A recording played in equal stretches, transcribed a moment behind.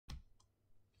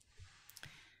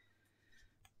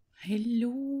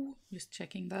Hello, just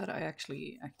checking that I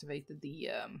actually activated the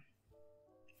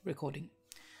recording.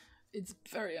 It's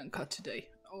very uncut today.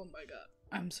 Oh my god,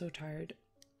 I'm so tired,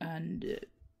 and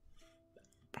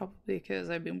probably because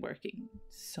I've been working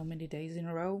so many days in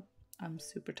a row, I'm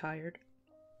super tired.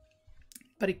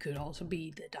 But it could also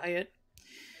be the diet.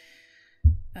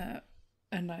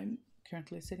 And I'm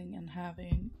currently sitting and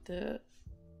having the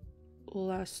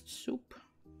last soup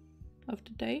of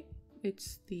the day.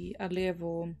 It's the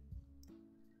Allevo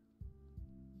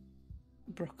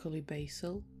broccoli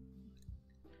basil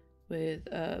with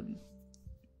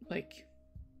like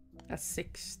a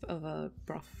sixth of a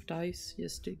broth dice,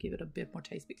 just to give it a bit more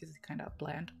taste because it's kind of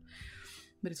bland.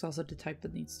 But it's also the type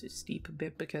that needs to steep a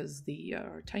bit because the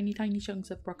tiny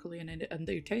chunks of broccoli in it, and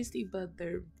they're tasty, but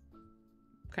they're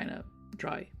kind of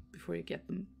dry before you get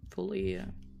them fully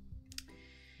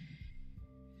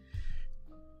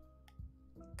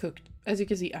cooked. As you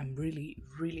can see, I'm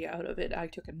really out of it. I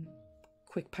took a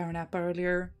quick power nap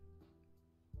earlier.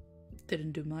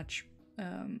 Didn't do much.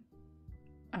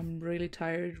 I'm really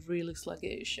tired, really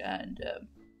sluggish, and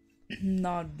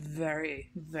not very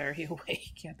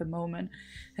awake at the moment.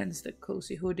 Hence the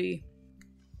cozy hoodie.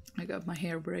 I got my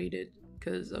hair braided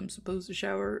because I'm supposed to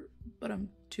shower, but I'm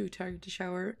too tired to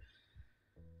shower.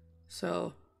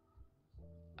 So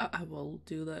I will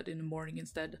do that in the morning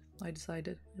instead. I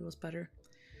decided it was better.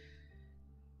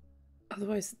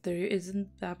 Otherwise, there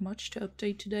isn't that much to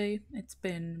update today. It's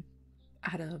been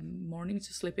had a morning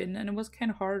to sleep in, and it was kind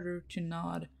of harder to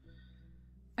not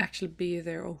actually be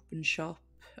there open shop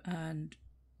and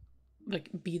like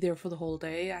be there for the whole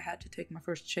day. I had to take my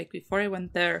first shake before I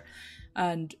went there,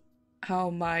 and how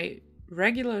my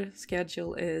regular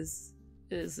schedule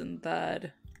isn't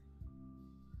that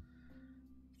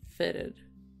fitted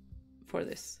for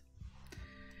this.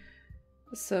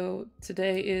 So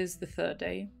today is the third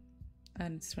day,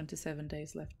 and it's 27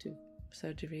 days left to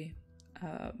surgery.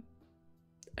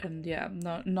 And yeah,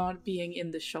 not being in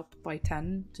the shop by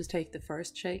 10 to take the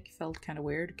first shake felt kind of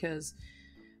weird because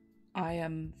I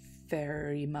am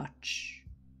very much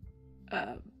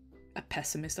a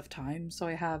pessimist of time. So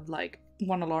I have like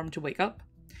one alarm to wake up,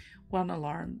 one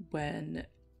alarm when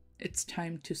it's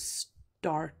time to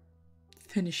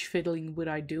finish fiddling what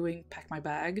I'm doing, pack my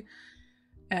bag,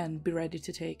 and be ready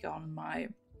to take on my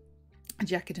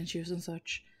jacket and shoes and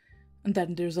such. And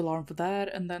then there's alarm for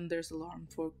that, and then there's alarm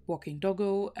for walking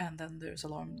doggo, and then there's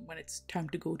alarm when it's time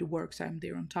to go to work, so I'm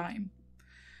there on time.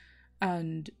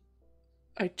 And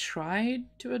I tried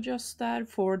to adjust that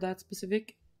for that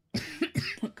specific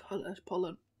oh god, that's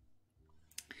pollen.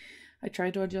 I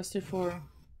tried to adjust it for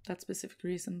that specific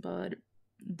reason, but it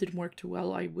didn't work too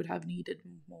well. I would have needed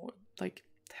more, like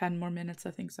 10 more minutes,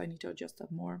 I think, so I need to adjust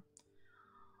that more.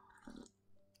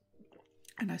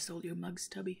 And I stole your mugs,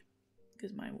 Tubby,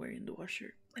 because mine were in the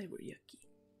washer. They were yucky.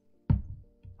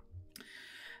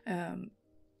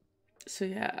 So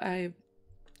yeah, I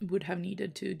would have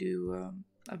needed to do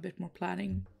a bit more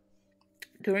planning.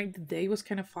 During the day was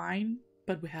kind of fine,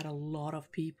 but we had a lot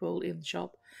of people in the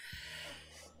shop.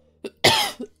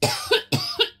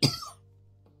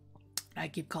 I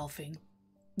keep coughing.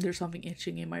 There's something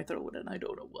itching in my throat and I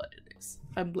don't know what it is.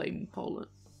 I'm blaming pollen.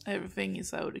 Everything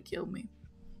is out to kill me.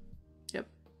 Yep.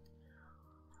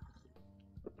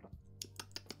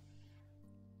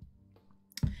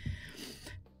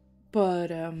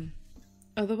 But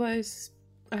otherwise,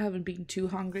 I haven't been too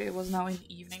hungry. It was now in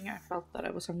the evening. I felt that I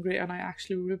was hungry, and I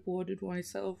actually rewarded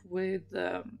myself with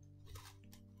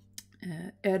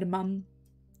Edman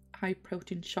high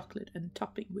protein chocolate and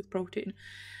topping with protein.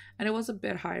 And it was a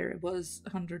bit higher. It was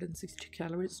 162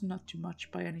 calories, not too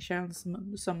much by any chance.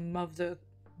 Some of the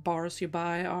bars you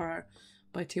buy are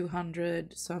by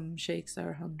 200, some shakes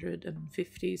are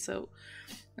 150, so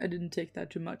I didn't take that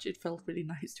too much. It felt really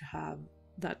nice to have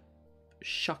that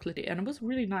chocolatey, and it was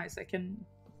really nice. I can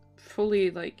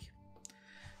fully, like,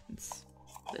 it's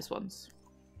this one's.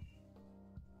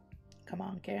 Come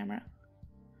on, camera.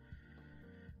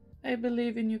 I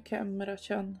believe in you,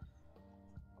 camera-chan.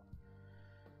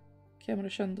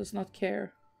 Camera-chan does not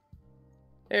care.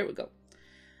 There we go.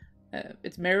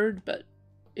 It's mirrored, but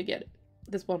you get it.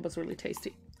 This one was really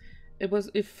tasty.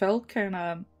 It felt kind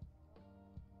of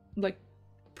like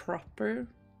proper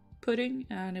pudding,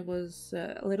 and it was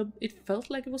it felt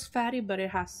like it was fatty, but it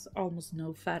has almost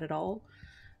no fat at all.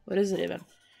 What is it even?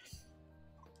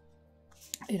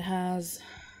 It has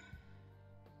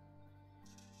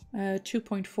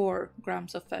 2.4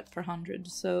 grams of fat per 100,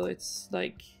 so it's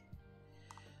like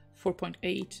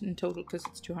 4.8 in total because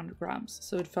it's 200 grams.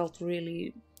 So it felt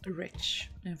really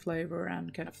rich in flavor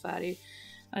and kind of fatty.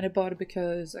 And I bought it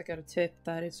because I got a tip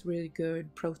that it's really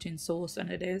good protein source, and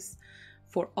it is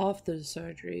for after the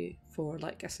surgery, for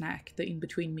like a snack, the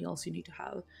in-between meals you need to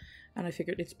have. And I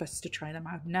figured it's best to try them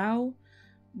out now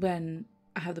when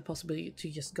I have the possibility to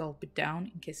just gulp it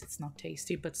down in case it's not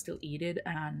tasty but still eat it,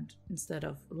 and instead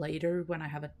of later when I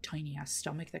have a tiny ass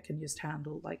stomach that can just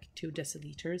handle like 2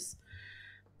 deciliters.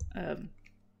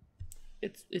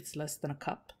 It's less than a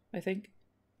cup, I think.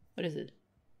 What is it?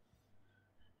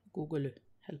 Google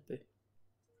help me.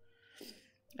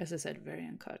 As I said, very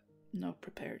uncut, not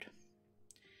prepared.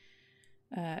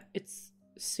 It's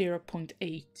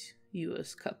 0.8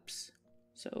 US cups,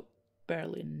 so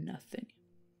barely nothing.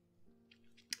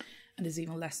 And it's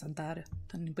even less than that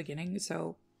than in the beginning,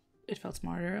 so it felt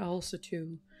smarter. Also,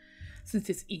 too, since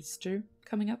it's Easter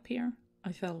coming up here,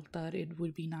 I felt that it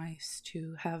would be nice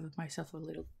to have myself a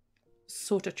little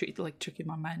sort of treat, like tricking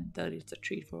my mind that it's a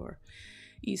treat for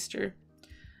Easter.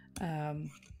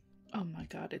 Oh my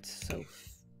god, it's so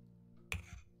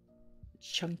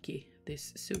chunky,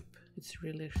 this soup. It's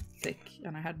really thick,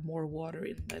 and I had more water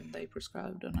in than they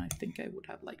prescribed, and I think I would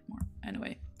have liked more.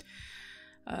 Anyway,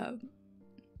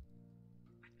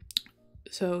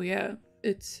 so yeah,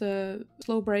 it's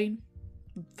slow brain.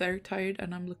 I'm very tired,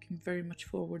 and I'm looking very much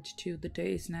forward to the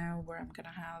days now where I'm gonna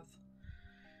have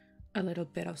a little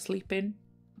bit of sleep in.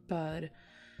 But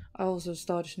I also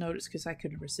started to notice, because I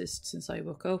couldn't resist since I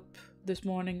woke up this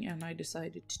morning, and I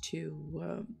decided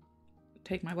to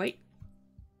take my weight.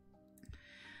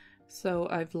 So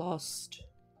I've lost,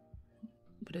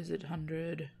 what is it,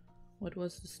 100, what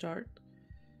was the start?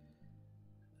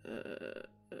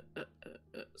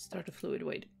 Start of fluid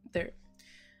weight, there,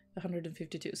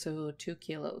 152, so 2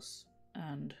 kilos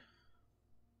and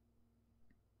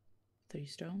 3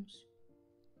 stones.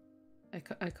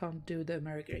 I can't do the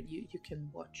American, you can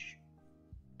watch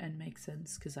and make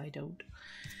sense, because I don't.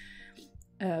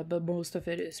 But most of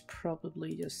it is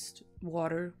probably just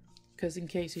water, because in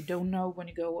case you don't know, when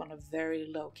you go on a very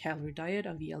low calorie diet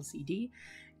of VLCD,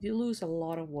 you lose a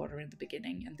lot of water in the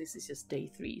beginning, and this is just day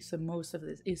 3, so most of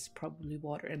this is probably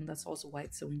water, and that's also why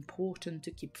it's so important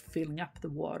to keep filling up the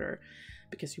water,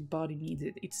 because your body needs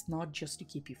it. It's not just to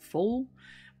keep you full,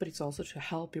 but it's also to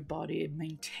help your body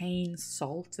maintain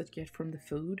salt that you get from the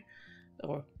food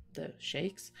or the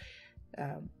shakes,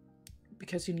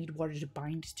 because you need water to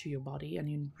bind to your body, and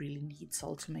you really need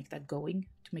salt to make that going,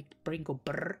 to make the brain go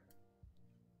brrr,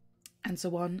 and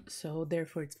so on. So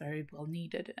therefore it's very well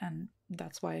needed, and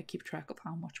that's why I keep track of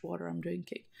how much water I'm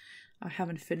drinking. I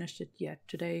haven't finished it yet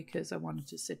today because I wanted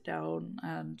to sit down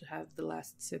and have the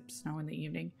last sips now in the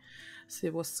evening, so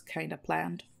it was kind of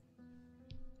planned.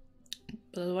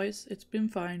 But otherwise it's been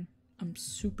fine. I'm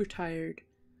super tired,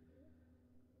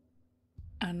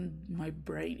 and my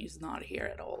brain is not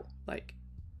here at all. Like,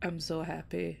 I'm so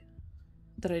happy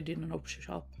that I didn't option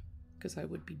shop, because I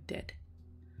would be dead.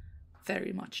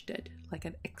 Very much dead, like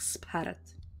an expat.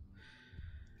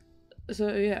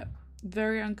 So yeah,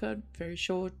 very uncut, very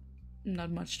short, not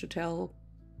much to tell.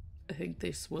 I think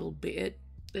this will be it.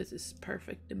 This is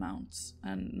perfect amounts,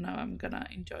 and now I'm gonna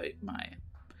enjoy my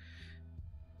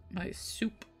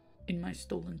soup in my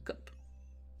stolen cup.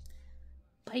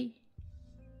 Bye.